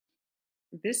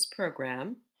This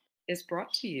program is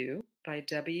brought to you by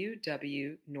W.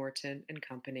 W. Norton and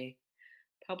Company,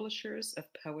 publishers of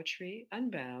Poetry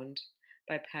Unbound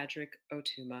by Patrick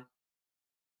Otuma.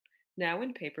 Now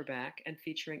in paperback and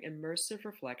featuring immersive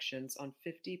reflections on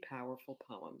 50 powerful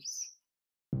poems.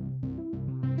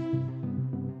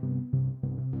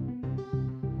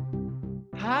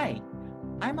 Hi,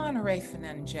 I'm Honorée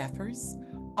Fannin Jeffers,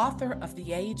 author of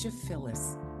The Age of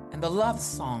Phyllis and the Love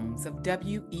Songs of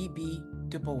W.E.B.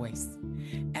 Du Bois,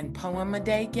 and Poem a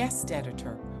Day guest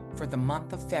editor for the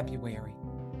month of February.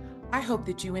 I hope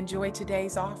that you enjoy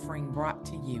today's offering brought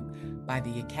to you by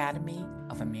the Academy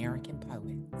of American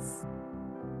Poets.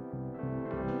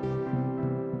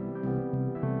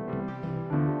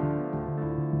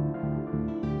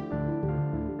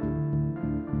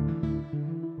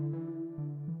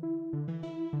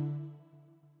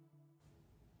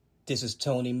 This is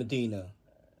Tony Medina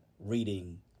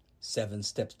reading 7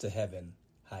 Steps to Heaven,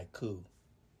 Haiku.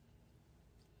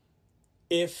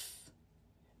 If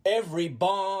every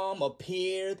bomb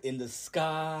appeared in the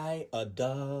sky a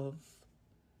dove,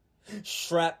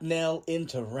 shrapnel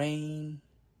into rain,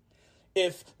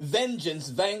 if vengeance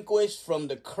vanquished from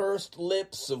the cursed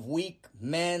lips of weak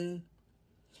men,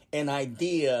 an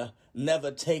idea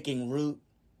never taking root,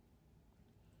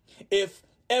 if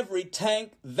every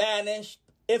tank vanished,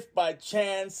 if by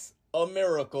chance a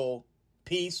miracle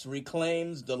peace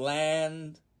reclaims the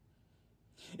land,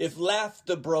 if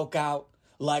laughter broke out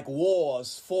like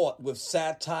wars fought with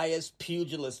satire's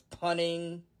pugilist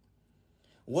punning,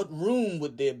 what room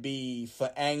would there be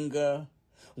for anger?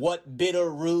 What bitter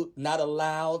root not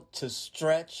allowed to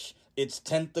stretch its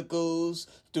tentacles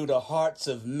through the hearts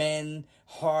of men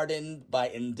hardened by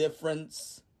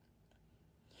indifference?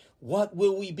 What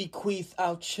will we bequeath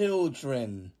our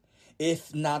children,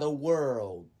 if not a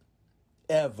world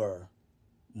ever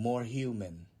more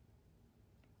human?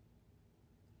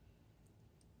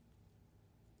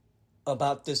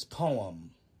 About this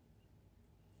poem,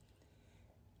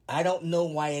 I don't know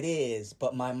why it is,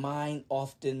 but my mind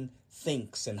often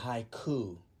thinks in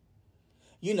haiku.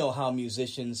 You know how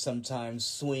musicians sometimes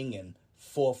swing in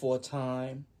 4/4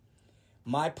 time?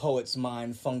 My poet's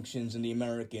mind functions in the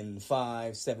American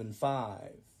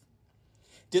 5/7/5.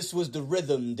 This was the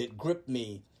rhythm that gripped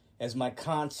me as my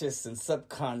conscious and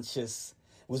subconscious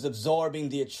was absorbing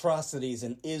the atrocities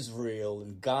in Israel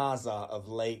and Gaza of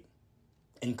late,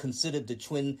 and considered the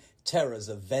twin terrors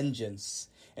of vengeance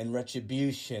and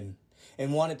retribution,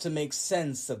 and wanted to make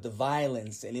sense of the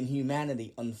violence and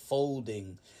inhumanity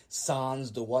unfolding,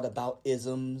 sans the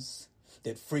whataboutisms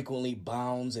that frequently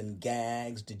bounds and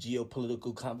gags the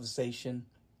geopolitical conversation.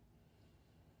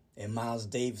 And Miles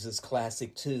Davis's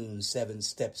classic tune, 7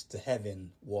 Steps to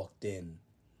Heaven, walked in.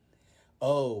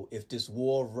 Oh, if this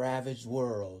war-ravaged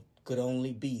world could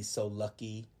only be so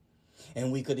lucky,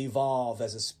 and we could evolve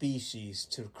as a species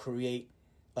to create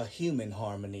a human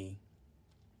harmony,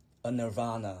 a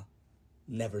nirvana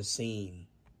never seen.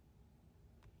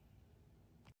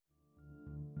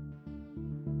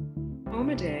 Poem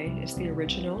a Day is the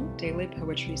original daily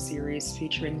poetry series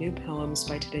featuring new poems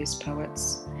by today's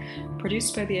poets.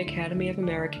 Produced by the Academy of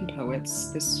American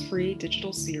Poets, this free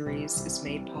digital series is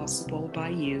made possible by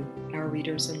you, our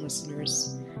readers and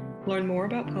listeners. Learn more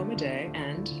about Poem a Day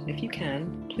and, if you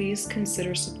can, please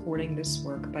consider supporting this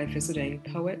work by visiting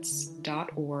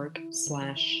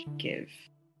poets.org/give.